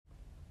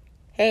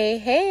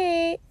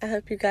Hey, I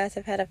hope you guys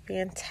have had a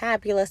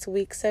fantabulous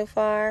week so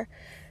far.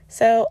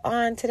 So,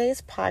 on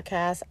today's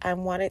podcast, I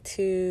wanted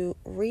to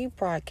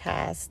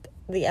rebroadcast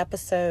the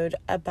episode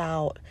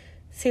about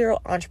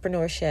serial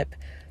entrepreneurship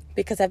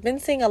because I've been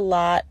seeing a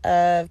lot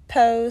of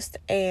posts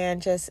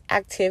and just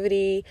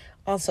activity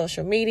on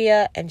social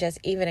media and just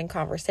even in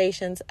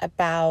conversations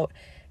about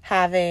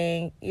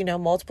having,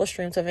 multiple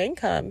streams of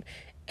income.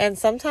 And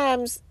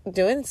sometimes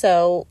doing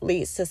so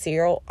leads to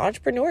serial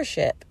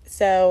entrepreneurship.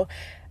 So,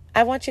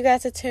 I want you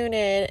guys to tune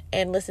in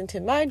and listen to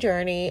my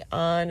journey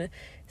on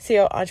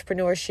serial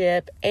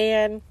entrepreneurship.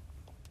 And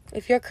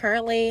if you're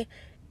currently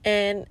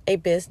in a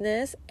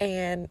business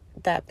and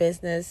that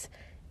business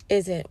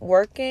isn't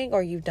working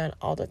or you've done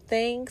all the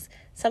things,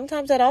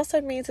 sometimes that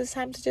also means it's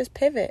time to just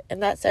pivot,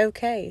 and that's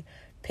okay.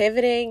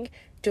 Pivoting,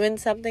 doing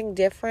something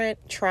different,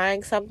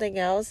 trying something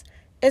else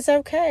is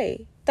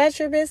okay. That's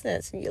your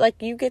business.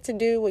 You get to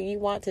do what you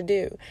want to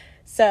do.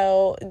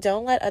 So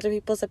don't let other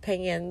people's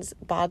opinions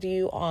bother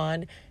you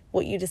on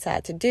what you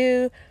decide to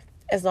do,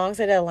 as long as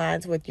it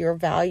aligns with your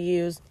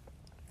values,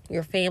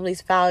 your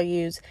family's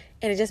values,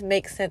 and it just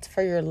makes sense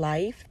for your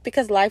life,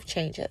 because life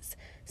changes.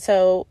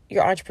 So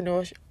your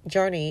entrepreneur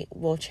journey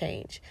will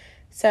change.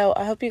 So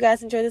I hope you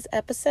guys enjoy this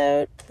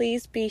episode.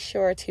 Please be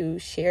sure to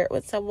share it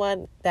with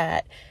someone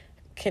that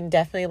can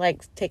definitely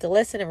take a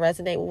listen and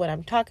resonate with what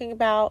I'm talking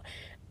about.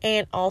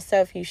 And also,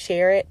 if you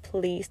share it,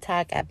 please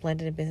tag at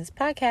Blended in Business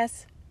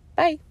Podcast.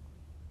 Bye.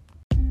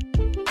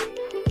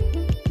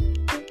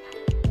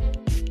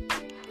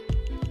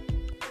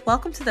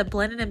 Welcome to the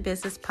Blended in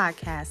Business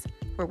Podcast,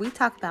 where we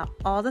talk about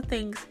all the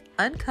things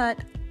uncut,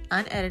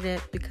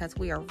 unedited, because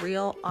we are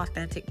real,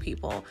 authentic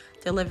people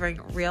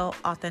delivering real,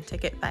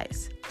 authentic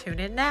advice.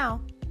 Tune in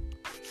now.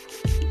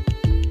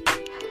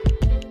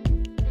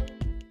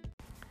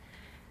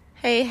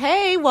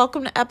 Hey,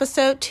 welcome to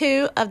episode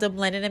 2 of the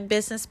Blended in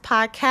Business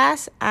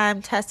Podcast.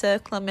 I'm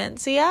Tessa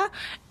Clemencia,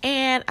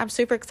 and I'm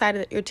super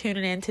excited that you're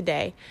tuning in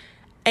today.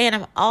 And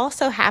I'm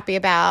also happy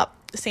about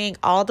seeing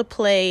all the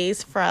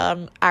plays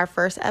from our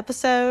first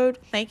episode.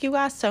 Thank you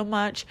guys so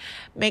much.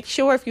 Make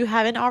sure, if you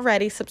haven't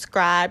already,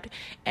 subscribed,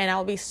 and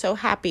I'll be so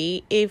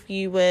happy if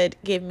you would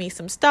give me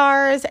some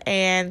stars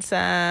and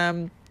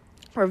some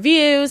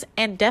reviews,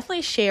 and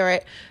definitely share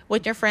it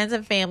with your friends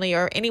and family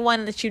or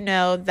anyone that you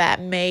know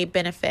that may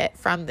benefit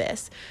from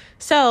this.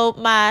 So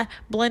my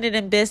Blended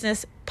in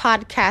Business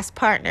podcast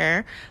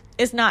partner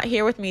is not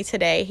here with me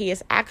today. He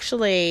is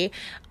actually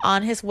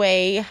on his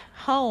way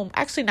home.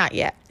 Actually, not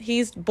yet.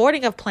 He's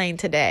boarding a plane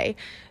today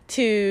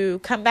to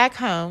come back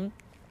home.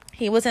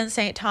 He was in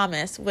St.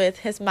 Thomas with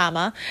his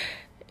mama.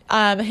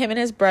 Him and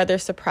his brother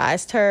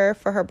surprised her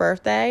for her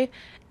birthday,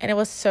 and it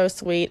was so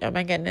sweet. Oh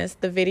my goodness.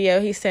 The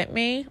video he sent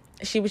me,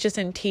 she was just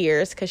in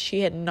tears because she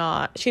did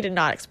not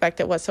expect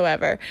it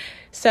whatsoever.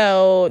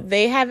 So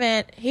he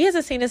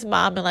hasn't seen his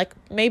mom in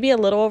maybe a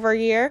little over a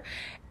year,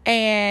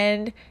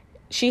 and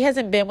she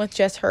hasn't been with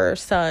just her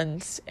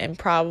sons in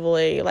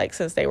probably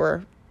since they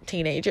were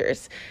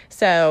teenagers.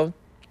 So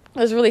it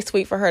was really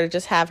sweet for her to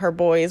just have her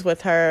boys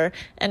with her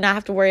and not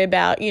have to worry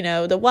about,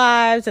 the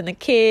wives and the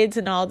kids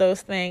and all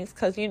those things.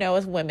 Because,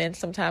 as women,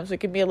 sometimes we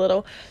can be a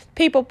little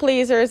people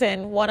pleasers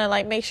and want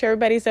to make sure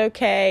everybody's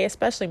okay,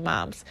 especially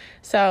moms.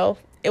 So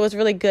it was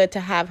really good to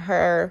have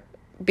her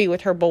be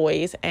with her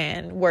boys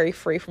and worry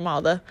free from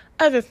all the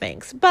other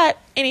things. But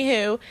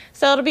anywho,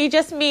 so it'll be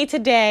just me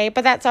today,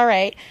 but that's all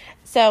right.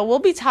 So we'll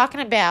be talking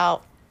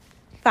about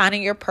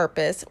finding your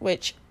purpose,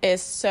 which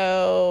is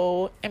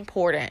so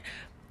important.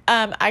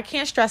 I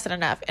can't stress it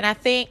enough. And I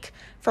think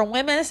for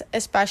women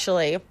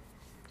especially,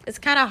 it's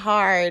kind of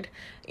hard,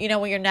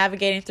 when you're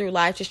navigating through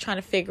life, just trying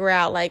to figure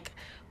out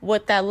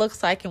what that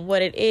looks like and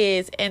what it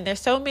is. And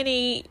there's so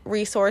many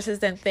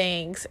resources and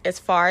things as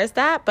far as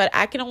that, but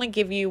I can only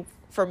give you,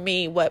 for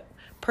me, what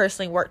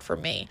personally worked for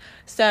me.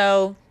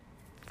 So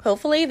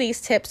hopefully these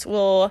tips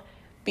will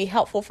be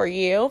helpful for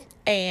you,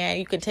 and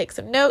you can take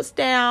some notes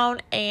down,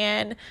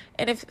 and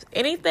if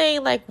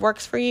anything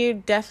works for you,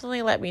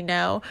 definitely let me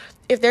know.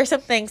 If there's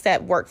some things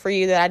that work for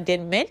you that I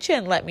didn't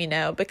mention, let me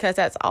know, because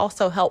that's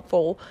also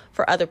helpful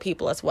for other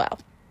people as well.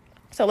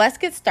 So let's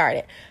get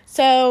started.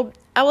 So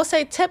I will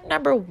say tip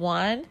number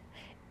 1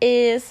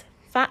 is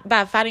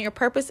by finding your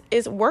purpose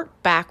is work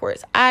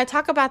backwards. I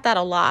talk about that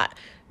a lot,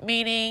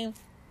 meaning,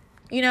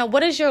 what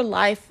does your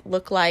life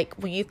look like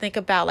when you think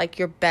about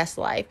your best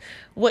life,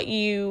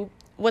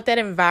 what that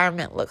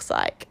environment looks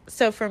like.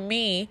 So for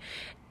me,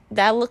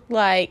 that looked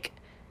like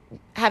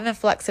having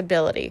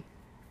flexibility.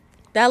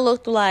 That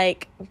looked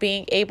like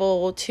being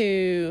able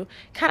to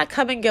kind of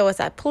come and go as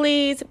I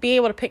please, be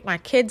able to pick my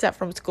kids up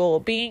from school,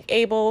 being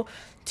able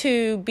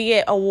to be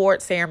at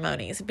award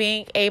ceremonies,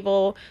 being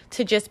able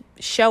to just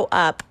show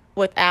up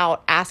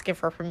without asking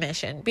for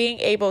permission, being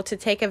able to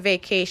take a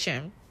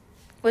vacation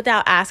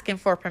without asking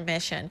for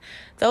permission.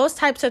 Those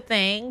types of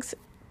things,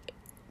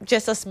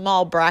 just a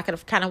small bracket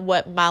of kind of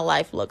what my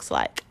life looks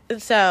like.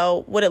 And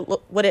so what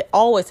it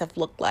always have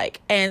looked like.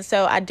 And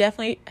so I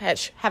definitely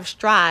have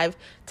strived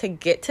to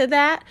get to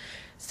that.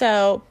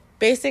 So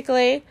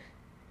basically,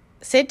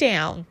 sit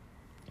down,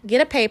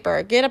 get a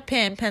paper, get a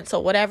pen,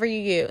 pencil, whatever you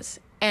use,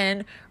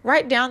 and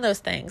write down those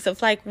things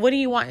of like, what do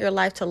you want your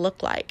life to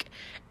look like?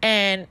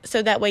 And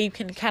so that way you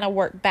can kind of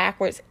work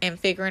backwards and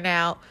figuring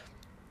out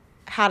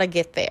how to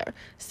get there.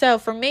 So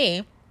for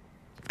me,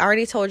 I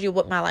already told you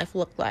what my life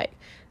looked like.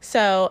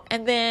 So,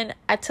 and then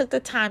I took the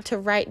time to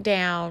write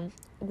down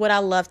what I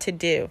love to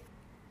do.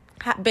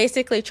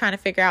 Basically trying to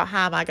figure out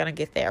how am I going to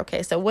get there.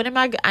 Okay, so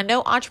I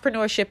know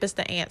entrepreneurship is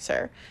the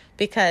answer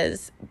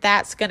because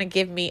that's going to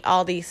give me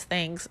all these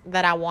things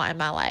that I want in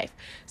my life.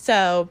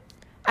 So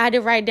I had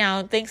to write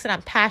down things that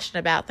I'm passionate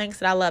about, things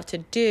that I love to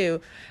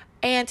do.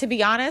 And to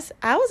be honest,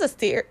 I was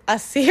a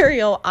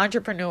serial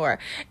entrepreneur,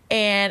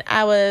 and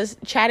I was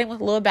chatting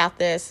with Lou about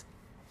this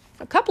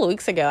a couple of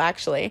weeks ago,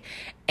 actually.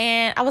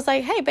 And I was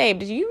like, hey, babe,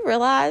 did you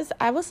realize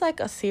I was like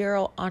a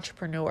serial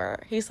entrepreneur?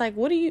 He's like,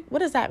 what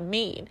does that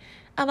mean?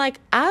 I'm like,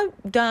 I've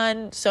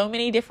done so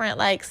many different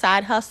like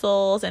side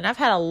hustles, and I've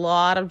had a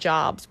lot of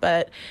jobs,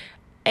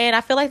 and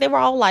I feel like they were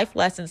all life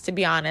lessons, to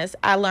be honest.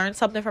 I learned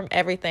something from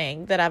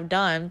everything that I've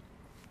done,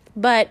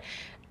 but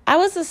I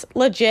was this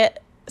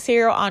legit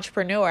serial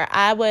entrepreneur.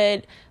 I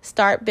would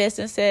start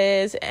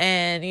businesses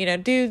and,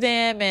 do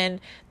them, and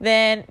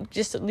then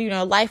just,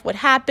 life would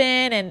happen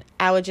and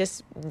I would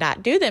just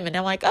not do them. And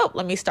I'm like, oh,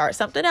 let me start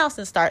something else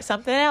and start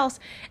something else.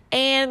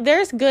 And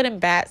there's good and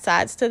bad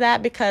sides to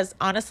that, because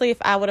honestly, if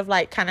I would have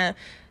like kind of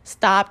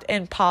stopped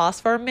and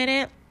paused for a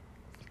minute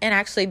and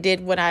actually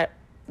did what I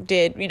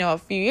did, a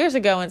few years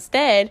ago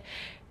instead,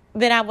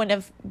 then I wouldn't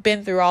have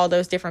been through all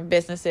those different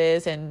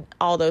businesses and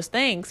all those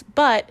things.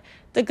 But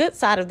the good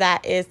side of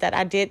that is that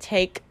I did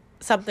take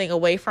something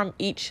away from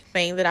each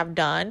thing that I've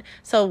done.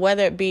 So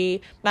whether it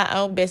be my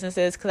own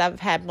businesses, because I've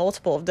had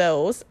multiple of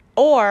those,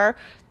 or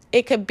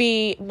it could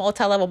be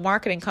multi-level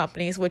marketing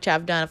companies, which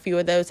I've done a few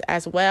of those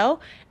as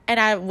well. And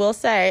I will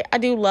say, I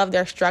do love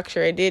their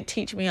structure. It did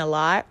teach me a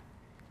lot.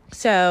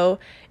 So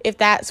if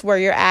that's where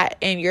you're at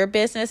in your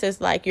business, it's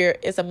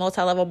a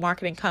multi-level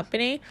marketing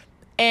company,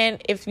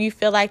 and if you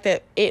feel like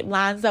that it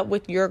lines up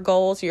with your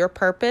goals, your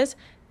purpose,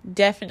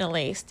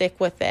 definitely stick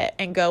with it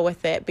and go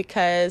with it,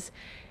 because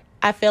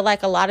I feel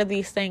like a lot of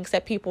these things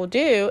that people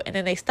do and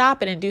then they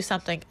stop it and do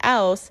something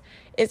else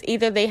is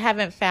either they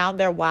haven't found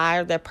their why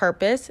or their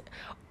purpose,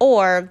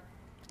 or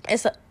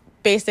it's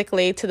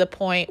basically to the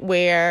point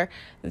where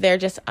they're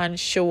just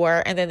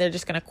unsure and then they're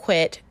just going to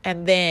quit.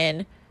 And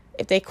then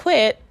if they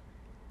quit,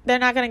 they're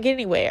not going to get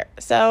anywhere.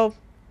 So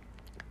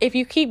if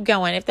you keep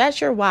going, if that's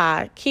your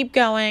why, keep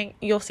going,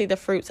 you'll see the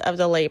fruits of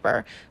the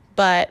labor.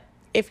 But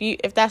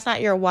if that's not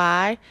your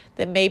why,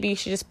 then maybe you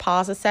should just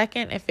pause a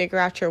second and figure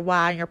out your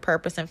why and your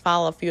purpose and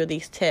follow a few of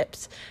these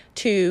tips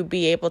to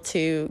be able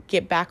to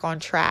get back on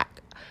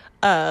track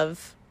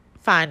of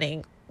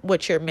finding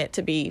what you're meant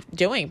to be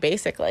doing,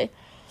 basically.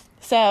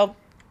 So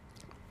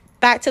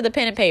back to the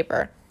pen and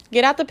paper.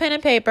 Get out the pen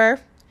and paper.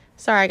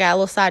 Sorry, I got a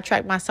little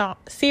sidetracked my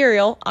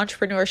serial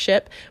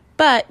entrepreneurship,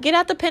 but get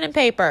out the pen and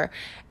paper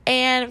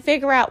and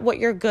figure out what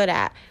you're good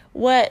at.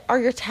 What are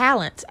your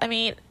talents? I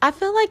mean, I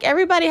feel like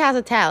everybody has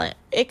a talent.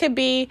 It could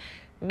be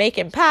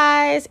making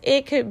pies.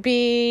 It could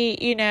be,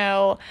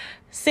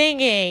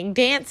 singing,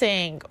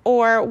 dancing,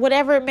 or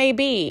whatever it may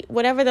be.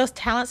 Whatever those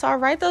talents are,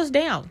 write those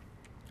down.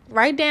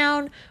 Write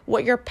down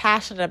what you're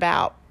passionate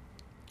about.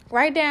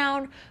 Write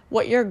down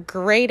what you're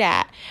great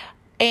at.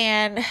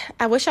 And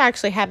I wish I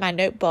actually had my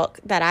notebook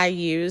that I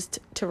used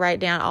to write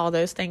down all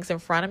those things in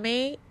front of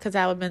me, because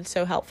that would have been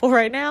so helpful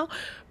right now.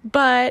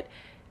 But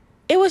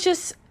it was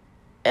just,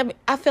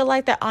 I feel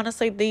like that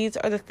honestly, these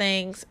are the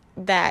things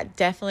that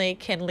definitely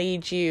can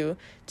lead you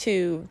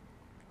to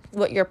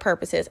what your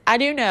purpose is. I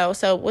do know.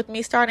 So with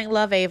me starting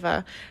Love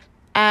Ava,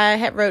 I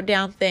had wrote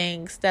down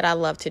things that I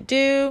love to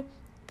do,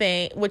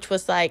 which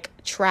was like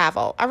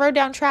travel. I wrote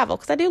down travel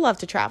because I do love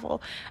to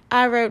travel.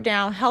 I wrote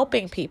down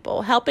helping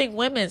people, helping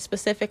women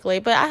specifically,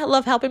 but I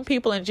love helping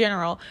people in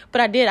general.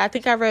 But I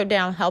think I wrote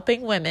down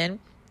helping women.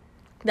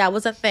 That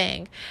was a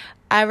thing.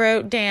 I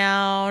wrote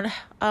down,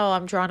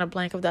 I'm drawing a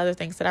blank of the other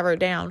things that I wrote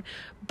down,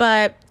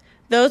 but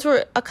those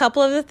were a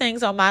couple of the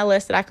things on my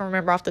list that I can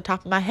remember off the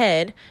top of my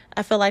head.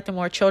 I feel like the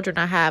more children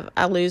I have,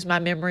 I lose my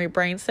memory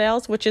brain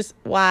cells, which is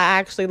why I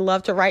actually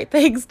love to write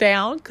things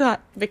down,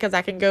 because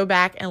I can go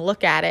back and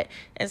look at it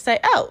and say,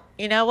 oh,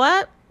 you know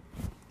what?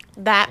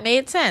 That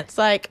made sense.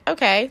 Like,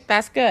 okay,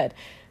 that's good.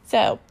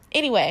 So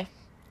anyway,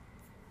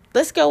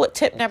 let's go with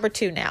tip number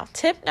 2 now.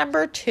 Tip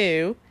number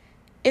 2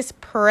 is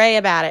pray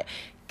about it.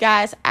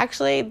 Guys,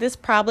 actually, this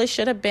probably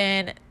should have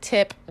been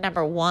tip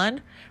number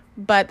 1,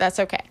 but that's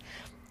okay.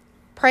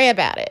 Pray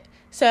about it.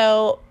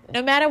 So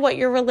no matter what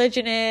your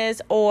religion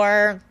is,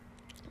 or,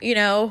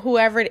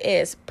 whoever it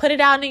is, put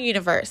it out in the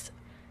universe,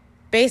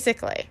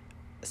 basically.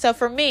 So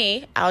for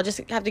me, I'll just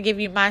have to give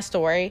you my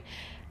story.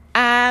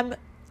 When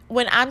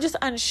I'm just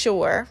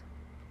unsure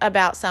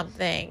about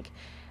something,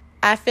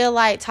 I feel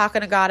like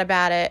talking to God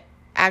about it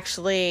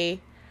actually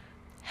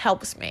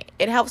helps me.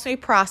 It helps me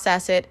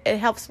process it. It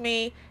helps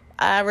me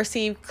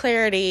receive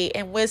clarity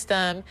and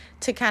wisdom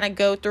to kind of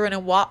go through it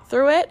and walk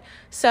through it.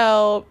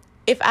 So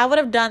if I would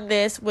have done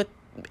this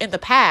in the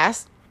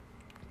past,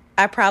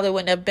 I probably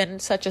wouldn't have been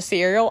such a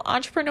serial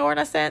entrepreneur in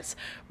a sense.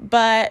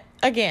 But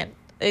again,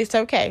 it's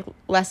okay.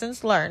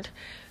 Lessons learned.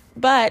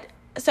 But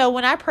so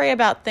when I pray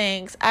about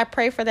things, I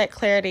pray for that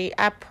clarity.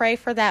 I pray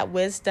for that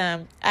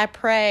wisdom. I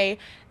pray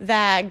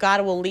that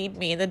God will lead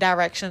me in the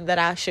direction that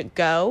I should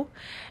go.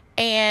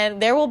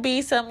 And there will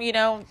be some,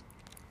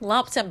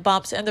 lumps and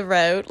bumps in the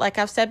road. Like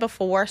I've said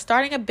before,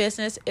 starting a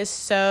business is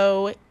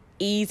so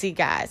easy,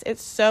 guys.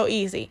 It's so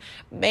easy.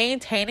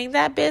 Maintaining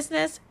that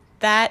business,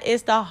 that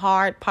is the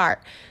hard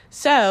part.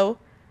 So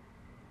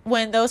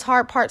when those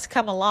hard parts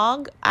come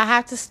along, I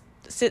have to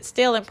sit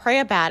still and pray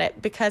about it,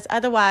 because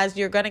otherwise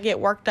you're going to get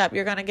worked up.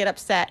 You're going to get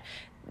upset.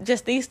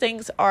 Just these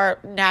things are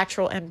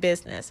natural in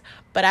business.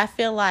 But I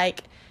feel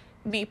like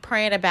me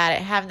praying about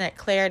it, having that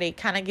clarity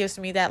kind of gives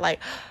me that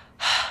like,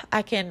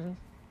 I can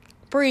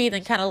breathe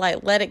and kind of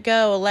like let it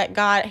go, let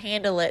God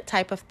handle it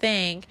type of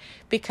thing,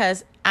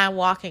 because I'm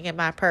walking in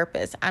my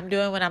purpose. I'm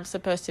doing what I'm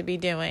supposed to be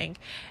doing.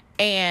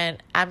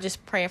 And I'm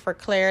just praying for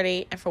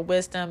clarity and for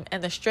wisdom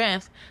and the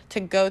strength to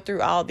go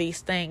through all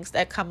these things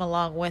that come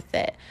along with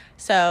it.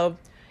 So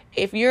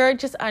if you're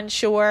just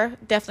unsure,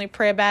 definitely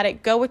pray about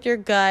it. Go with your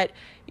gut.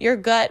 Your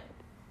gut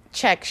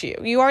checks you.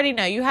 You already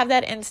know. You have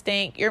that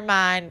instinct, your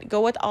mind.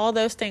 Go with all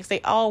those things.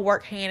 They all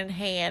work hand in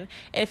hand.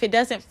 And if it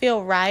doesn't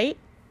feel right,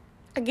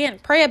 again,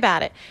 pray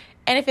about it.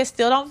 And if it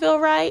still don't feel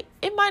right,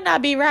 it might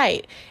not be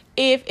right.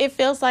 If it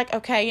feels like,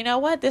 okay, you know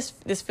what, this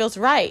feels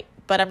right,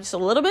 but I'm just a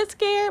little bit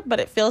scared, but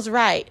it feels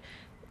right,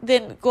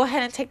 then go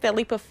ahead and take that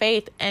leap of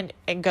faith and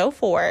go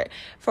for it.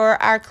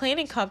 For our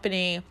cleaning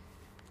company,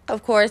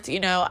 of course,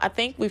 I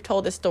think we've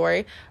told this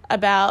story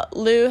about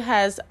Lou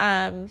has,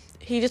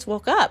 he just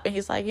woke up and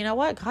he's like, you know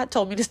what? God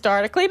told me to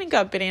start a cleaning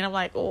company. And I'm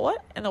like,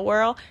 what in the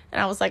world?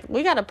 And I was like,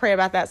 we got to pray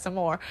about that some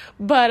more.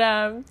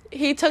 But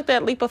he took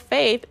that leap of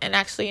faith, and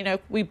actually,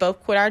 we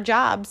both quit our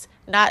jobs,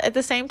 not at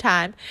the same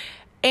time.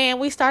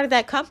 And we started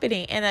that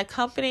company, and that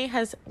company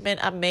has been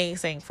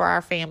amazing for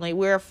our family.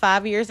 We're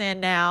 5 years in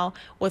now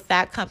with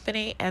that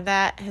company, and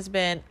that has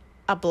been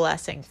a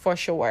blessing for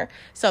sure.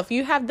 So if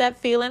you have that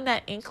feeling,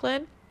 that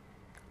inkling,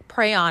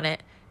 pray on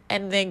it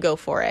and then go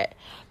for it.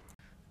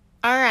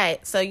 All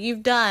right, so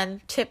you've done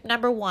tip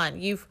number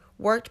 1. You've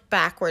worked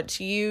backwards.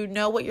 You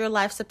know what your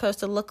life's supposed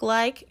to look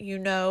like. You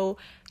know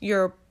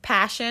your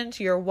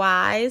passions, your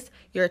whys,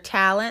 your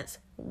talents,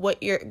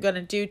 what you're going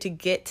to do to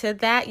get to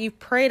that. You've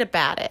prayed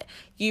about it.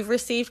 You've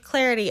received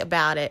clarity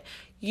about it.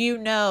 You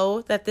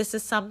know that this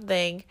is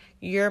something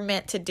you're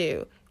meant to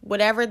do.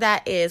 Whatever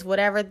that is,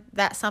 whatever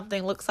that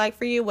something looks like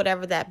for you,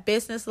 whatever that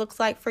business looks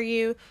like for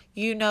you,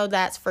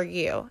 that's for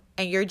you.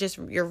 And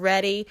you're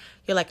ready.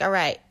 You're like, all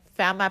right,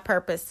 found my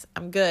purpose.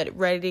 I'm good,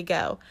 ready to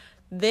go.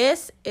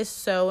 This is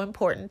so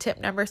important. Tip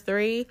number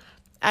 3,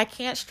 I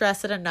can't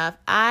stress it enough.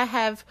 I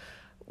have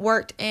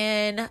worked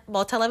in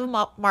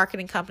multi-level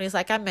marketing companies,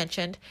 like I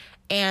mentioned,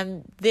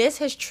 and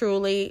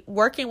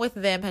working with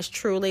them has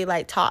truly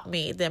taught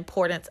me the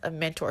importance of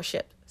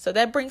mentorship. So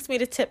that brings me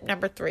to tip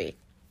number 3.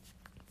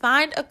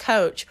 Find a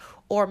coach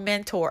or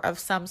mentor of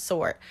some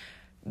sort.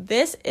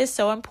 This is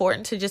so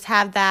important, to just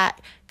have that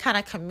kind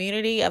of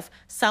community of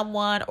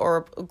someone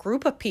or a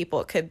group of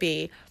people, it could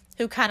be,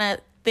 who kind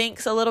of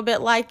thinks a little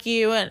bit like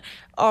you and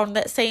on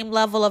that same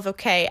level of,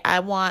 okay,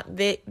 I want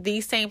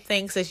these same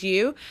things as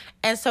you.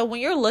 And so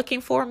when you're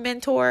looking for a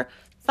mentor,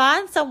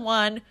 find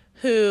someone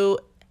who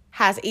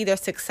has either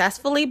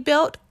successfully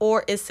built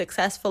or is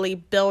successfully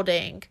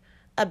building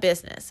a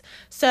business.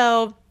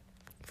 So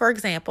for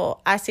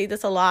example, I see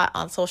this a lot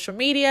on social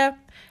media,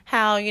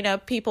 how,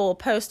 people will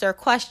post their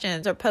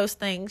questions or post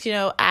things,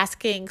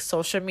 asking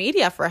social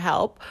media for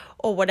help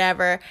or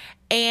whatever.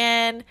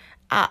 And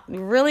I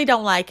really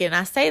don't like it. And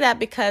I say that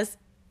because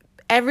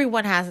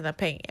everyone has an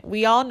opinion.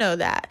 We all know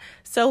that.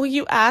 So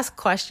you ask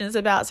questions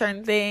about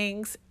certain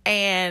things,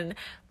 and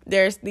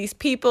there's these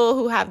people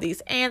who have these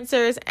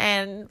answers,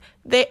 and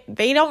they're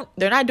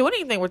not doing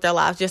anything with their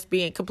lives, just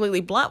being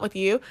completely blunt with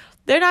you.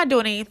 They're not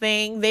doing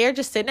anything. They're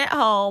just sitting at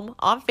home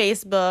on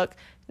Facebook,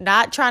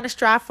 not trying to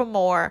strive for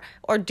more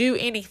or do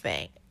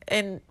anything.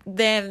 And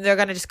then they're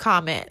going to just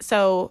comment.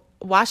 So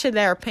why should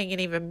their opinion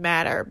even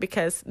matter?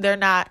 Because they're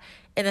not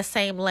in the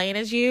same lane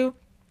as you.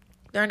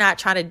 They're not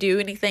trying to do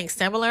anything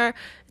similar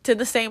to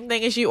the same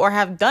thing as you or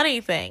have done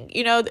anything.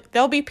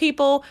 There'll be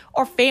people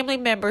or family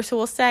members who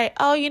will say,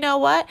 oh, you know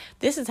what?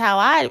 This is how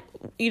I,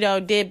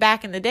 did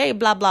back in the day,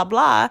 blah, blah,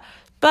 blah.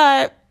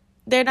 But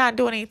they're not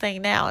doing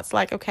anything now. It's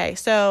like, okay,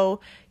 so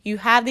you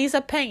have these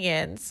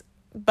opinions,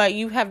 but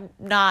you have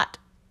not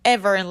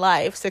ever in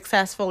life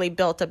successfully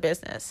built a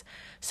business.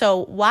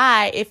 So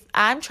why, if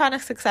I'm trying to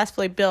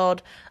successfully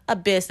build a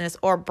business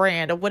or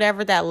brand or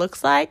whatever that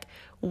looks like,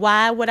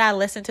 why would I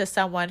listen to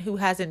someone who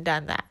hasn't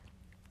done that?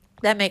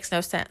 That makes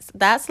no sense.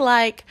 That's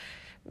like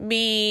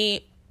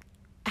me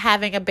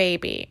having a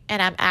baby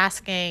and I'm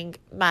asking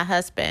my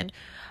husband,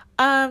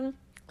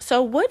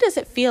 so what does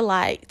it feel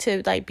like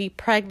to be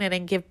pregnant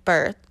and give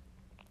birth?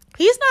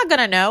 He's not going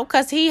to know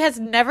because he has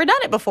never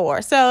done it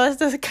before. So it's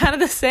just kind of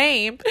the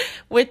same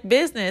with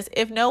business.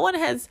 If no one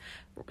has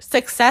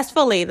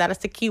successfully, that is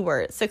the key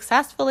word,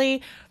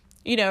 successfully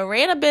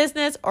ran a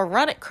business or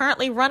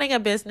currently running a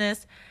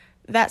business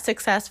that's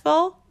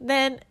successful,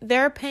 then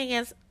their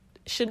opinions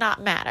should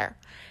not matter.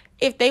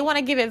 If they want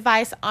to give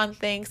advice on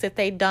things that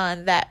they've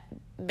done that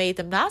made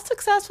them not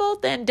successful,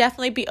 then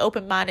definitely be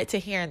open-minded to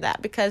hearing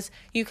that, because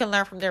you can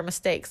learn from their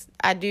mistakes.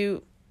 I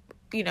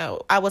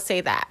will say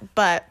that.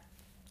 But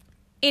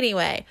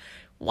anyway,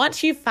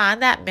 once you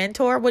find that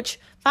mentor, which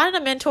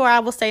finding a mentor, I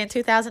will say in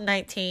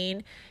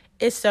 2019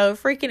 is so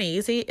freaking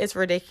easy. It's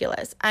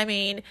ridiculous. I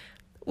mean,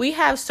 we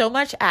have so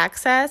much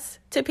access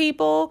to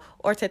people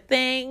or to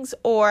things,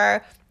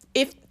 or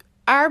if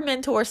our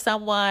mentor is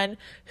someone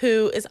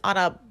who is on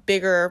a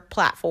bigger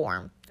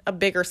platform, a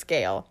bigger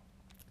scale.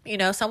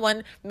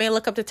 Someone may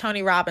look up to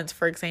Tony Robbins,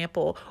 for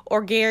example,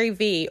 or Gary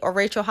Vee or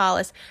Rachel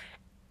Hollis.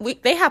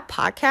 They have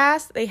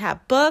podcasts, they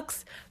have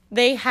books,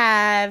 they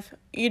have,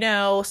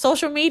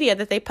 social media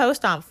that they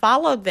post on.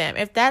 Follow them.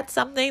 If that's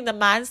something, the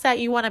mindset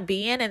you want to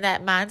be in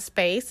that mind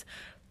space,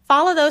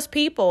 follow those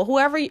people.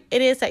 Whoever it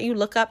is that you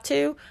look up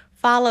to,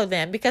 follow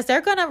them, because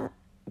they're going to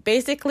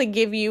basically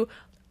give you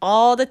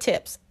all the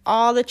tips,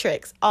 all the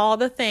tricks, all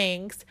the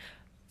things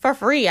for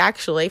free,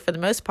 actually, for the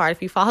most part,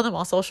 if you follow them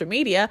on social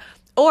media,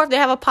 or if they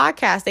have a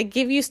podcast, they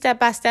give you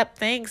step-by-step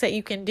things that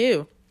you can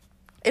do.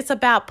 It's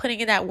about putting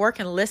in that work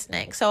and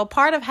listening. So a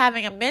part of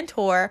having a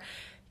mentor,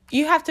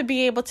 you have to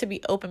be able to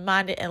be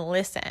open-minded and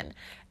listen.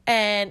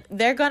 And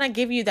they're going to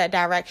give you that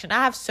direction.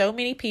 I have so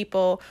many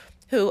people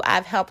who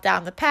I've helped out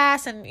in the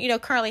past and,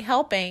 currently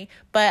helping.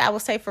 But I will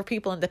say for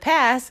people in the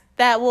past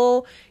that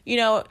will,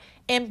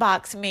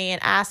 inbox me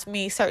and ask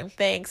me certain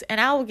things.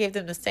 And I will give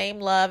them the same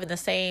love and the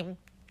same,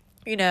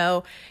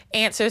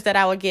 answers that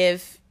I would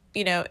give,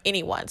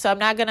 anyone. So I'm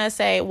not going to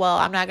say, well,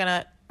 I'm not going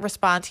to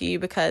respond to you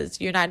because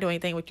you're not doing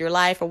anything with your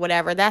life or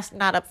whatever. That's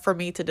not up for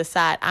me to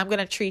decide. I'm going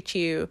to treat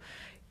you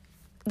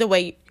the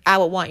way I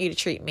would want you to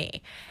treat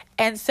me.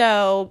 And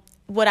so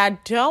what I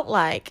don't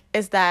like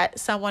is that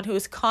someone who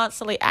is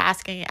constantly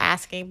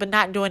asking, but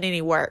not doing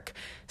any work.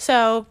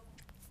 So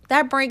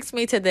that brings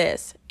me to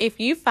this.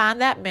 If you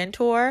find that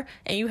mentor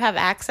and you have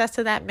access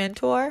to that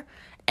mentor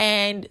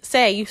and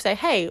you say,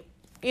 hey,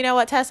 you know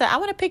what, Tessa, I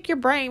want to pick your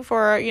brain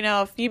for,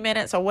 a few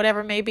minutes or whatever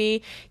it may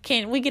be.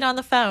 Can we get on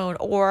the phone,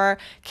 or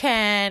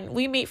can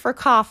we meet for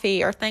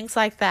coffee or things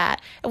like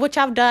that? Which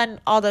I've done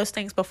all those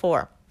things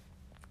before.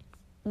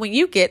 When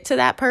you get to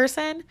that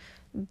person,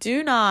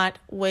 do not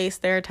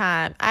waste their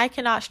time. I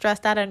cannot stress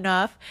that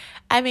enough.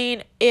 I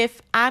mean,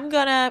 if I'm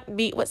going to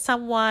meet with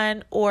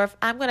someone or if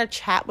I'm going to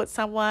chat with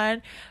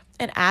someone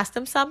and ask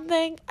them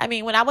something, I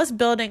mean, when I was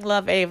building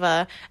Love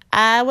Ava,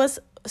 I was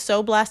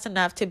so blessed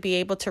enough to be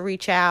able to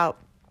reach out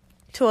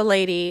to a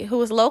lady who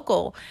was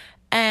local,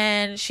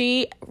 and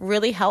she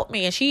really helped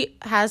me. And she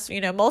has,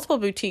 multiple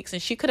boutiques,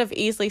 and she could have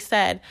easily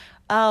said,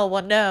 oh,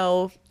 well,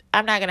 no,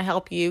 I'm not going to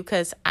help you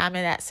because I'm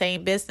in that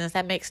same business.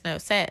 That makes no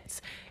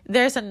sense.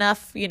 There's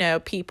enough,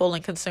 people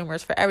and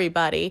consumers for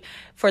everybody.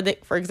 For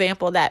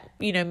example, that,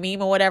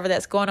 meme or whatever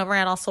that's going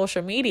around on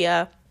social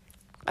media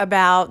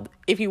about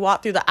if you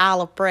walk through the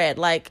aisle of bread,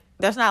 like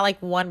there's not like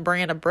one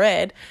brand of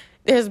bread.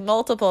 There's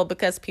multiple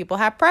because people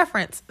have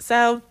preference.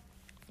 So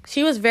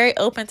she was very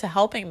open to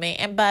helping me.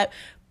 But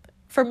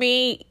for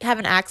me,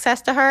 having access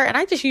to her, and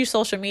I just use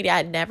social media.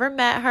 I'd never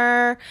met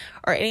her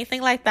or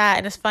anything like that.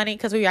 And it's funny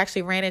because we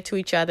actually ran into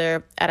each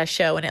other at a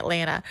show in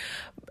Atlanta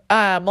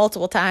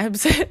multiple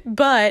times.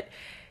 But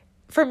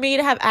for me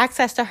to have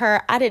access to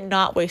her, I did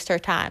not waste her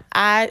time.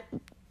 I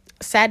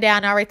sat down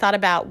and already thought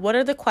about what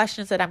are the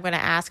questions that I'm going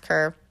to ask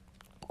her,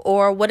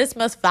 or what is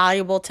most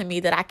valuable to me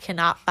that I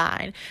cannot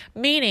find.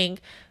 Meaning,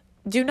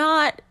 do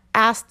not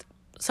ask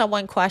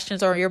someone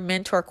questions or your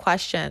mentor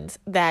questions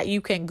that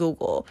you can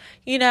Google.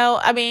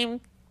 I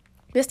mean,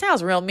 this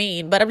sounds real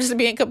mean, but I'm just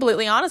being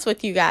completely honest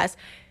with you guys.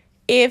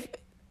 If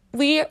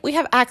we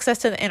have access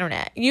to the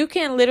internet, you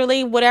can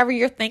literally, whatever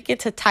you're thinking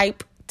to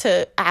type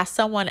to ask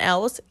someone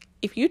else,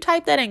 if you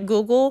type that in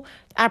Google,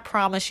 I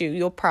promise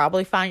you'll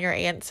probably find your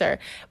answer.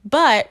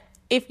 But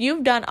if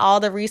you've done all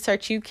the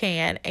research you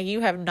can and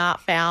you have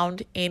not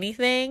found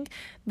anything,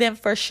 then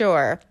for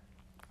sure,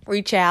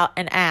 reach out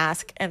and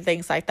ask and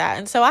things like that.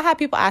 And so I have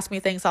people ask me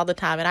things all the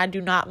time, and I do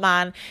not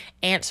mind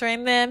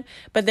answering them.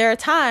 But there are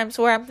times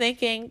where I'm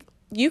thinking,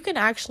 you can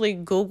actually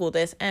Google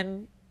this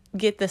and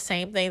get the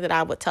same thing that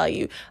I would tell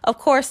you. Of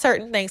course,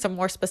 certain things are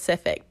more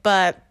specific,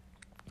 but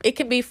it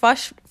can be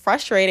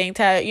frustrating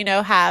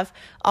to, have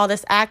all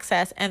this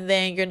access and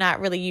then you're not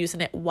really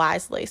using it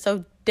wisely.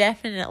 So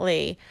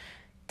definitely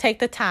take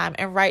the time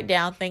and write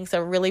down things that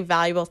are really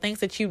valuable, things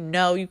that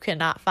you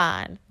cannot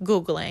find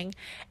Googling,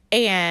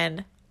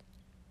 and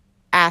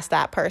ask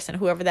that person,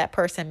 whoever that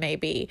person may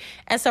be.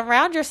 And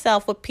surround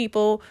yourself with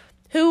people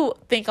who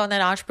think on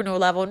that entrepreneur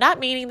level, not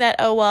meaning that,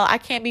 oh, well, I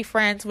can't be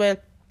friends with,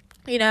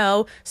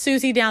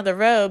 Susie down the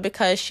road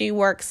because she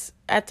works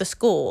at the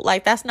school.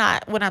 Like, that's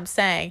not what I'm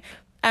saying.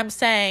 I'm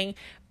saying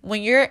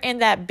when you're in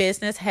that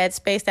business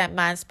headspace, that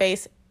mind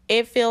space,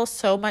 it feels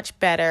so much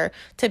better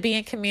to be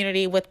in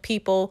community with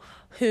people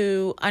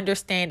who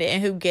understand it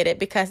and who get it,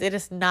 because it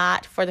is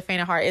not for the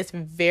faint of heart. It's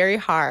very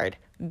hard,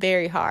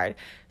 very hard.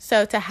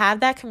 So to have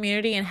that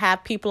community and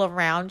have people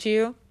around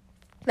you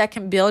that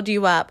can build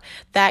you up,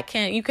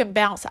 you can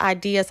bounce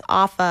ideas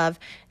off of,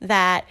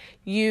 that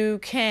you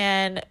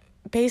can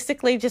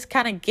basically just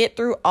kind of get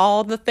through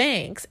all the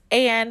things.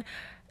 And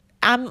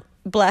I'm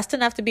blessed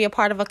enough to be a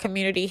part of a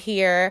community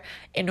here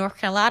in North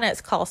Carolina.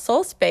 It's called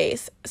Soul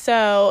Space.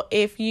 So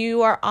if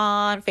you are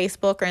on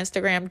Facebook or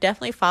Instagram,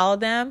 definitely follow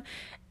them.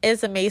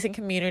 It's an amazing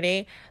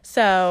community.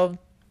 So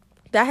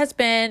that has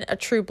been a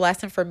true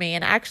blessing for me.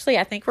 And actually,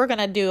 I think we're going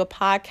to do a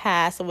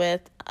podcast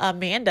with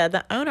Amanda,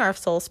 the owner of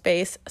Soul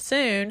Space,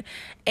 soon.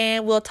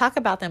 And we'll talk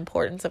about the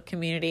importance of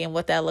community and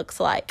what that looks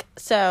like.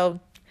 So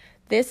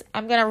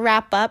I'm going to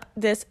wrap up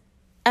this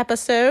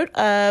episode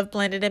of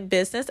Blended in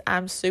Business.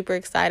 I'm super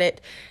excited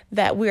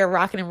that we are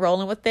rocking and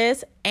rolling with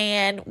this,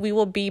 and we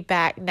will be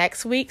back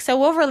next week. So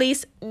we'll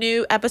release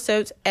new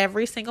episodes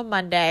every single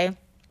Monday.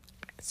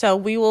 So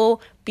we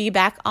will be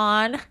back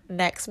on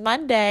next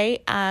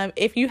Monday.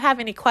 If you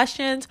have any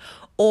questions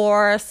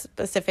or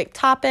specific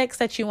topics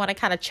that you want to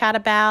kind of chat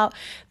about,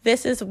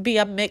 be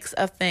a mix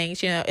of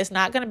things. It's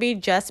not going to be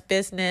just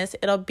business.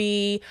 It'll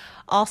be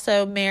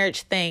also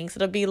marriage things.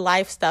 It'll be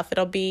life stuff.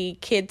 It'll be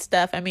kid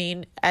stuff. I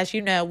mean, as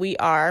you know, we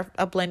are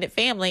a blended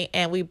family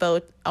and we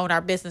both own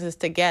our businesses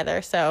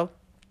together. So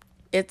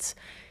it's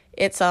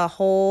a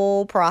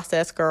whole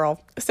process,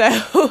 girl.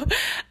 So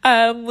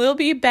we'll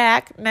be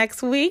back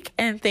next week,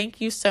 and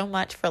thank you so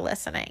much for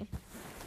listening.